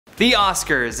The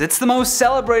Oscars. It's the most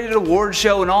celebrated award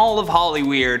show in all of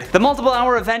Hollywood. The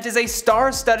multiple-hour event is a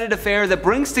star-studded affair that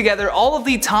brings together all of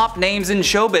the top names in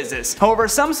show business. However,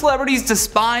 some celebrities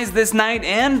despise this night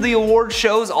and the award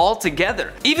shows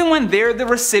altogether, even when they're the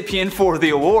recipient for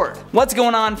the award. What's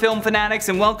going on, film fanatics,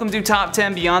 and welcome to Top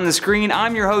 10 Beyond the Screen.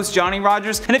 I'm your host, Johnny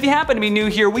Rogers, and if you happen to be new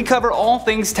here, we cover all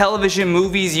things television,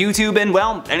 movies, YouTube, and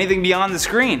well, anything beyond the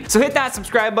screen. So hit that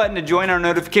subscribe button to join our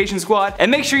notification squad, and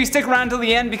make sure you stick around till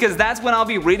the end because that's when I'll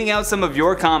be reading out some of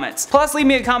your comments. Plus, leave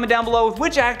me a comment down below with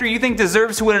which actor you think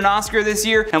deserves to win an Oscar this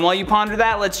year, and while you ponder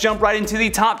that, let's jump right into the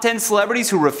top 10 celebrities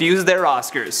who refuse their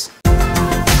Oscars.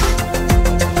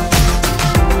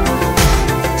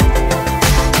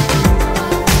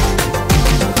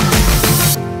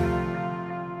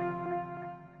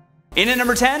 In at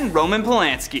number 10, Roman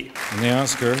Polanski. And the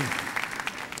Oscar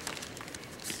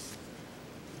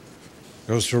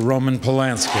goes to Roman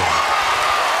Polanski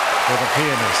for The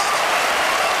Pianist.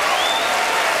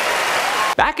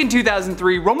 Back in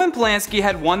 2003, Roman Polanski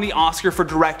had won the Oscar for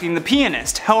directing The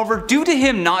Pianist. However, due to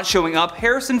him not showing up,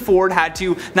 Harrison Ford had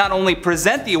to not only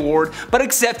present the award, but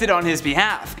accept it on his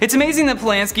behalf. It's amazing that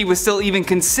Polanski was still even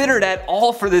considered at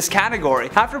all for this category.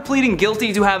 After pleading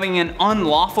guilty to having an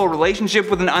unlawful relationship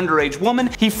with an underage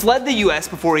woman, he fled the US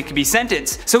before he could be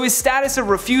sentenced. So his status of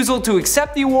refusal to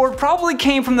accept the award probably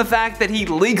came from the fact that he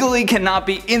legally cannot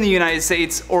be in the United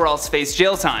States or else face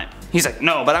jail time. He's like,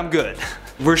 no, but I'm good.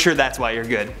 We're sure that's why you're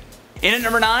good. In at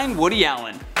number 9, Woody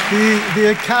Allen.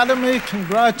 The Academy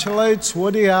congratulates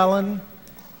Woody Allen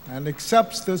and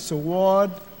accepts this award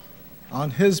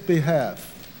on his behalf.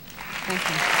 Thank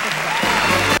you.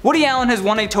 Woody Allen has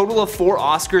won a total of 4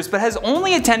 Oscars but has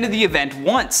only attended the event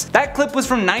once. That clip was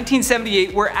from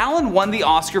 1978 where Allen won the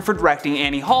Oscar for directing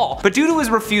Annie Hall, but due to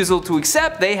his refusal to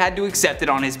accept, they had to accept it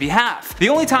on his behalf. The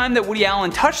only time that Woody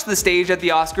Allen touched the stage at the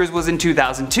Oscars was in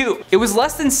 2002. It was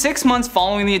less than 6 months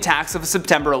following the attacks of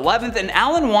September 11th, and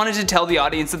Allen wanted to tell the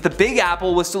audience that the Big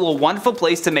Apple was still a wonderful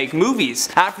place to make movies.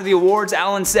 After the awards,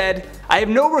 Allen said, "I have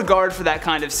no regard for that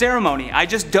kind of ceremony. I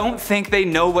just don't think they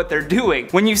know what they're doing.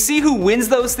 When you see who wins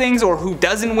those things or who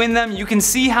doesn't win them, you can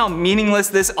see how meaningless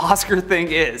this Oscar thing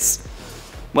is."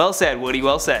 Well said, Woody,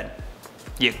 well said.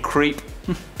 You creep.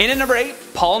 In at number 8,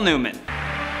 Paul Newman.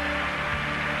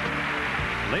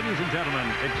 Ladies and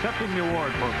gentlemen, accepting the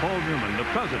award for Paul Newman, the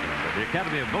president of the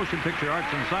Academy of Motion Picture Arts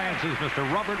and Sciences, Mr.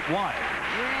 Robert Wise.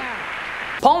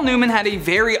 Paul Newman had a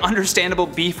very understandable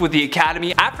beef with the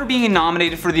Academy after being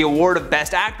nominated for the award of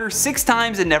Best Actor 6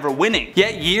 times and never winning.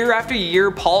 Yet year after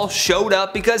year, Paul showed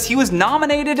up because he was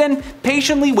nominated and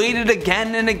patiently waited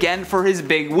again and again for his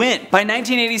big win. By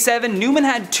 1987, Newman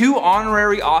had 2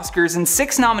 honorary Oscars and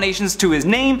 6 nominations to his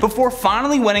name before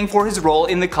finally winning for his role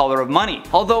in The Color of Money.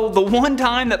 Although the one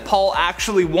time that Paul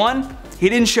actually won, he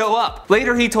didn't show up.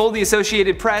 Later he told the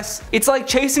Associated Press, "It's like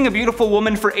chasing a beautiful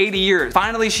woman for 80 years.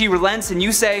 Finally she relents and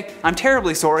you say, 'I'm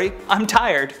terribly sorry, I'm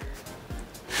tired.'"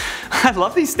 I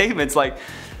love these statements, like,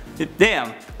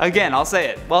 damn. Again, I'll say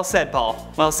it. Well said,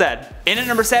 Paul. Well said. In at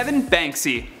number 7,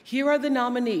 Banksy. Here are the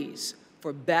nominees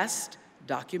for Best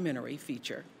Documentary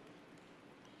Feature.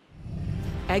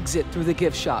 Exit Through the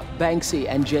Gift Shop, Banksy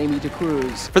and Jamie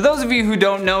DeCruz. For those of you who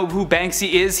don't know who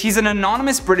Banksy is, he's an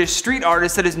anonymous British street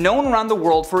artist that is known around the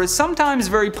world for his sometimes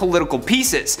very political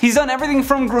pieces. He's done everything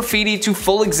from graffiti to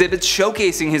full exhibits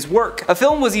showcasing his work. A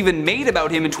film was even made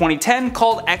about him in 2010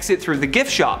 called Exit Through the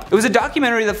Gift Shop. It was a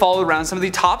documentary that followed around some of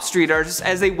the top street artists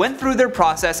as they went through their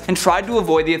process and tried to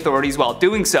avoid the authorities while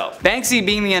doing so. Banksy,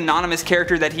 being the anonymous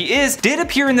character that he is, did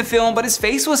appear in the film, but his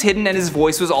face was hidden and his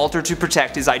voice was altered to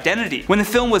protect his identity. When the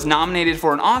film was nominated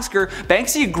for an Oscar,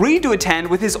 Banksy agreed to attend,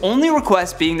 with his only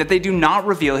request being that they do not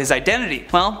reveal his identity.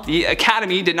 Well, the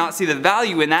Academy did not see the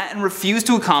value in that and refused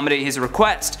to accommodate his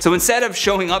request. So instead of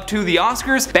showing up to the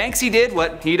Oscars, Banksy did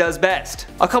what he does best.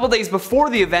 A couple days before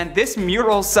the event, this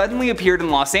mural suddenly appeared in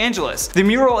Los Angeles. The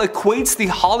mural equates the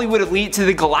Hollywood elite to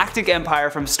the Galactic Empire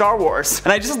from Star Wars.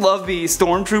 And I just love the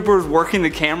stormtroopers working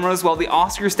the cameras while the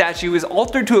Oscar statue is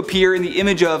altered to appear in the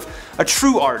image of a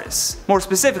true artist. More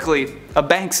specifically, a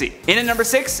Banksy. In at number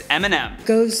 6, Eminem.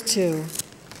 Goes to...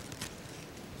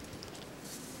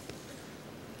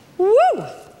 Woo!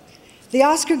 The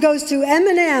Oscar goes to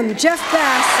Eminem, Jeff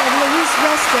Bass, and Luis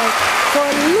Resta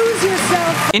for Lose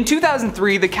Yourself. In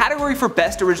 2003, the category for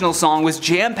Best Original Song was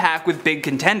jam-packed with big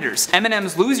contenders.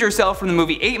 Eminem's Lose Yourself from the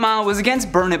movie 8 Mile was against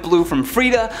Burn It Blue from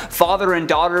Frida, Father and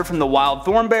Daughter from the Wild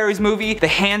Thornberrys movie, The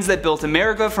Hands That Built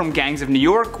America from Gangs of New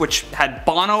York, which had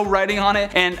Bono writing on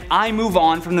it, and I Move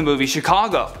On from the movie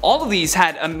Chicago. All of these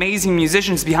had amazing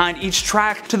musicians behind each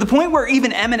track, to the point where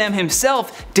even Eminem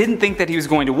himself didn't think that he was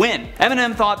going to win.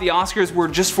 Eminem thought the Oscars Oscars were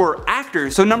just for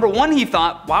actors, so number one, he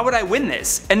thought, why would I win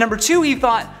this? And number two, he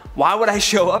thought, why would I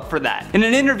show up for that? In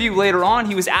an interview later on,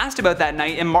 he was asked about that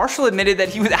night, and Marshall admitted that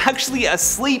he was actually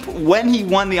asleep when he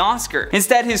won the Oscar.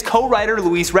 Instead, his co-writer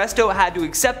Luis Resto had to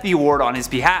accept the award on his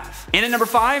behalf. In at number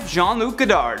 5, Jean-Luc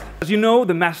Godard. As you know,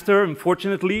 the master,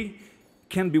 unfortunately,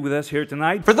 can't be with us here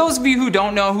tonight. For those of you who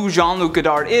don't know who Jean-Luc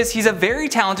Godard is, he's a very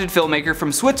talented filmmaker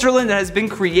from Switzerland that has been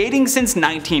creating since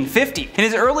 1950. In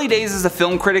his early days as a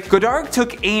film critic, Godard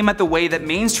took aim at the way that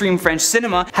mainstream French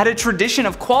cinema had a tradition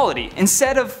of quality,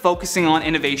 instead of focusing on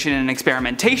innovation and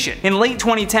experimentation. In late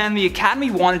 2010, the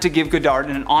Academy wanted to give Godard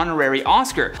an honorary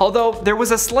Oscar, although there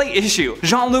was a slight issue.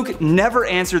 Jean-Luc never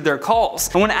answered their calls,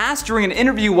 and when asked during an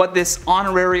interview what this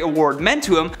honorary award meant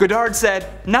to him, Godard said,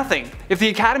 "Nothing. If the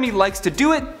Academy likes to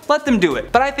do it, let them do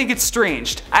it. But I think it's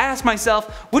strange. I ask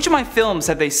myself, which of my films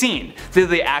have they seen? Do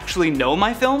they actually know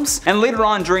my films?" And later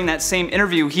on during that same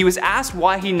interview, he was asked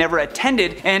why he never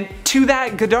attended, and to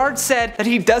that, Godard said that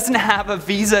he doesn't have a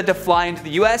visa to fly into the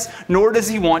US, nor does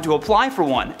he want to apply for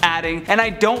one, adding, "And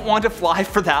I don't want to fly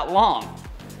for that long."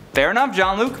 Fair enough,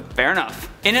 Jean-Luc, fair enough.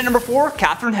 In at number 4,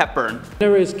 Katharine Hepburn.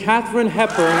 There is Katharine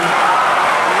Hepburn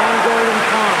and Golden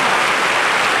Pond.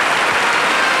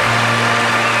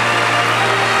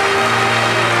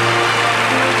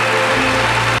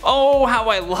 Oh, how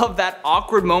I love that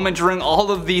awkward moment during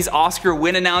all of these Oscar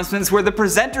win announcements where the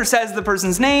presenter says the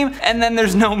person's name and then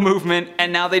there's no movement,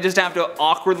 and now they just have to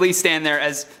awkwardly stand there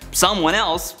as someone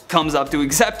else comes up to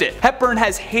accept it. Hepburn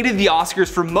has hated the Oscars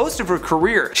for most of her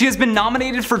career. She has been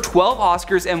nominated for 12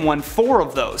 Oscars and won 4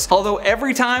 of those, although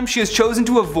every time she has chosen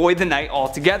to avoid the night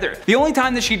altogether. The only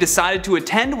time that she decided to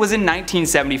attend was in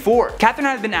 1974. Katharine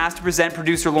had been asked to present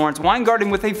producer Lawrence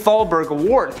Weingarten with a Thalberg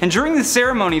Award, and during the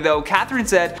ceremony though, Katharine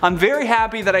said, "I'm very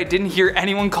happy that I didn't hear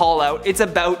anyone call out, 'It's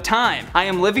about time.' I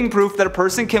am living proof that a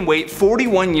person can wait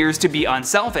 41 years to be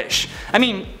unselfish." I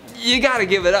mean, you gotta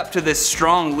give it up to this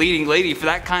strong leading lady for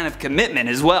that kind of commitment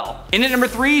as well. In at number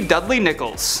 3, Dudley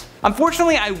Nichols.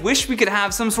 Unfortunately, I wish we could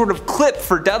have some sort of clip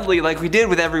for Dudley like we did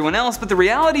with everyone else, but the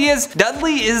reality is,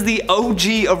 Dudley is the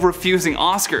OG of refusing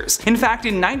Oscars. In fact,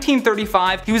 in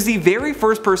 1935, he was the very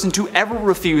first person to ever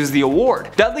refuse the award.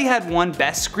 Dudley had won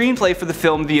Best Screenplay for the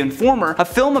film The Informer, a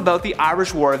film about the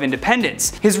Irish War of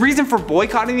Independence. His reason for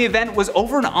boycotting the event was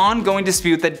over an ongoing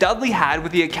dispute that Dudley had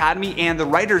with the Academy and the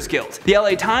Writers Guild. The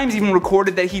LA Times even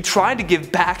recorded that he tried to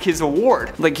give back his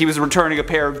award, like he was returning a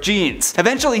pair of jeans.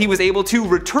 Eventually, he was able to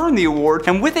return the award,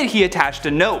 and with it he attached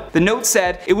a note. The note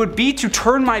said, "It would be to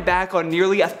turn my back on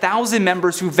nearly 1,000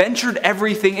 members who ventured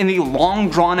everything in the long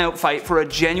drawn out fight for a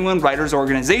genuine writers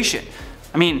organization."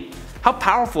 I mean, how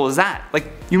powerful is that? Like,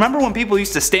 you remember when people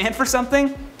used to stand for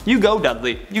something? You go,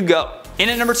 Dudley, you go. In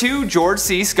at number 2, George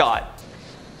C. Scott.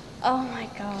 Oh my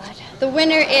God. The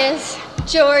winner is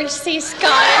George C.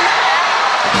 Scott.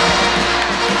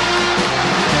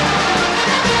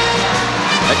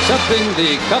 Accepting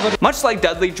the coveted. Much like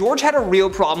Dudley, George had a real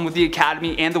problem with the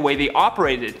Academy and the way they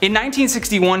operated. In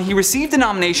 1961, he received a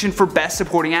nomination for Best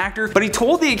Supporting Actor, but he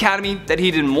told the Academy that he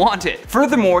didn't want it.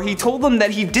 Furthermore, he told them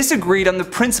that he disagreed on the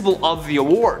principle of the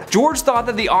award. George thought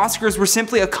that the Oscars were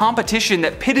simply a competition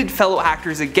that pitted fellow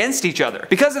actors against each other.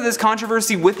 Because of this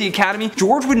controversy with the Academy,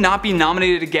 George would not be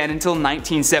nominated again until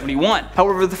 1971.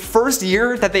 However, the first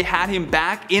year that they had him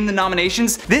back in the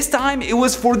nominations, this time it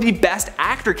was for the Best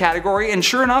Actor category, and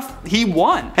sure enough, he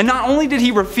won. And not only did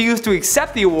he refuse to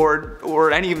accept the award,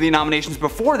 or any of the nominations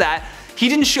before that, he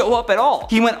didn't show up at all.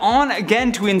 He went on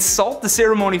again to insult the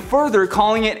ceremony further,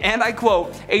 calling it, and I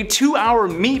quote, "a 2-hour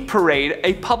meat parade,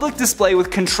 a public display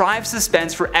with contrived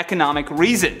suspense for economic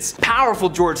reasons." Powerful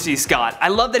George C. Scott. I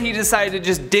love that he decided to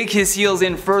just dig his heels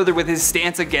in further with his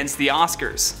stance against the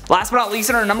Oscars. Last but not least,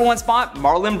 in our number 1 spot,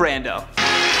 Marlon Brando.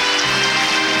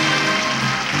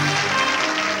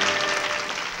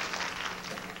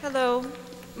 Hello,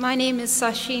 my name is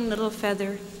Sasheen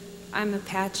Littlefeather. I'm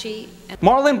Apache.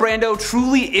 Marlon Brando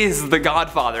truly is the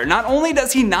Godfather. Not only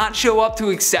does he not show up to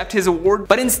accept his award,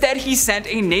 but instead he sent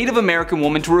a Native American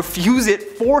woman to refuse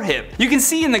it for him. You can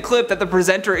see in the clip that the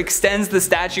presenter extends the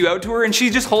statue out to her and she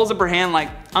just holds up her hand like,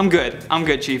 I'm good,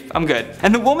 chief, I'm good.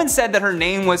 And the woman said that her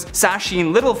name was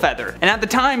Sasheen Littlefeather, and at the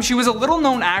time she was a little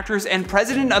known actress and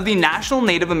president of the National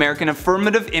Native American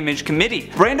Affirmative Image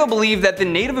Committee. Brando believed that the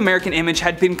Native American image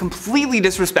had been completely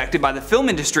disrespected by the film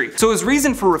industry, so his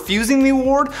reason for refusing the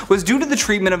award was due to the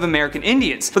treatment of American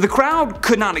Indians, but the crowd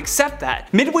could not accept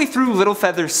that. Midway through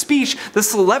Littlefeather's speech, the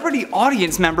celebrity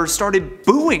audience members started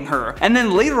booing her, and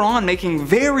then later on making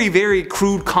very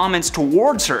crude comments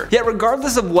towards her. Yet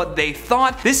regardless of what they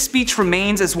thought, this speech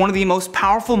remains as one of the most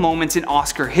powerful moments in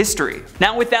Oscar history.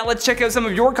 Now with that, let's check out some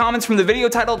of your comments from the video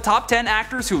titled Top 10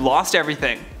 Actors Who Lost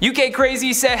Everything. UK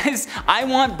Crazy says, I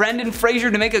want Brendan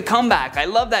Fraser to make a comeback. I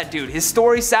love that dude. His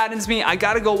story saddens me. I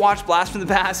gotta go watch Blast from the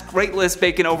Past. Great list,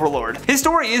 Bacon Overlord. His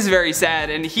story is very sad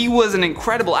and he was an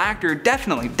incredible actor.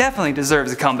 Definitely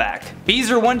deserves a comeback.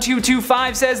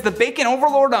 Beezer1225 says, the Bacon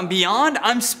Overlord on Beyond?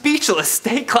 I'm speechless.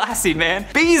 Stay classy, man.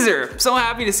 Beezer, so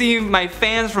happy to see my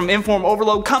fans from Inform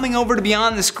Overload coming over to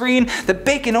Beyond the Screen. The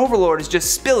Bacon Overlord is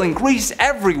just spilling grease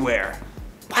everywhere.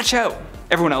 Watch out.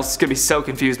 Everyone else is gonna be so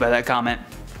confused by that comment.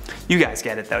 You guys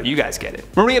get it though, you guys get it.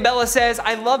 Maria Bella says,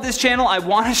 I love this channel, I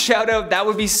want a shout out, that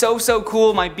would be so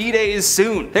cool, my B-day is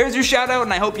soon. There's your shout out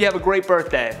and I hope you have a great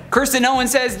birthday. Kirsten Owen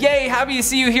says, yay, happy to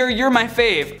see you here, you're my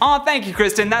fave. Aw, thank you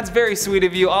Kristen, that's very sweet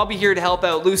of you. I'll be here to help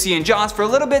out Lucy and Joss for a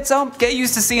little bit, so get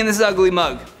used to seeing this ugly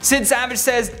mug. Sid Savage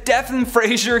says, Declan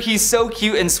Fraser, he's so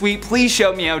cute and sweet, please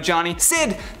shout me out Johnny.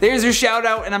 Sid, there's your shout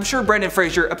out and I'm sure Brendan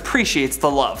Fraser appreciates the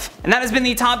love. And that has been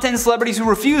the top 10 celebrities who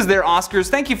refused their Oscars.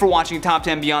 Thank you for watching Top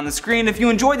 10 Beyond the Screen. If you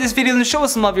enjoyed this video, then show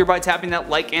us some love here by tapping that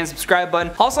like and subscribe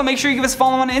button. Also make sure you give us a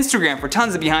follow on Instagram for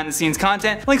tons of behind the scenes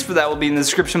content. Links for that will be in the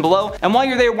description below. And while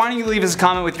you're there, why don't you leave us a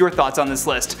comment with your thoughts on this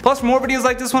list. Plus for more videos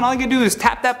like this one, all you can do is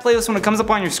tap that playlist when it comes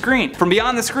up on your screen. From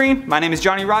Beyond the Screen, my name is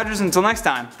Johnny Rogers. Until next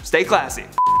time, stay classy.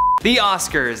 The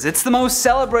Oscars. It's the most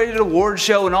celebrated award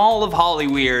show in all of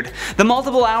Hollyweird. The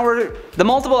multiple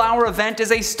hour event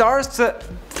is a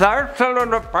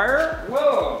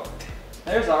whoa.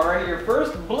 There's already your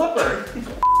first blooper.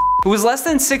 It was less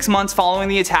than 6 months following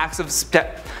the attacks of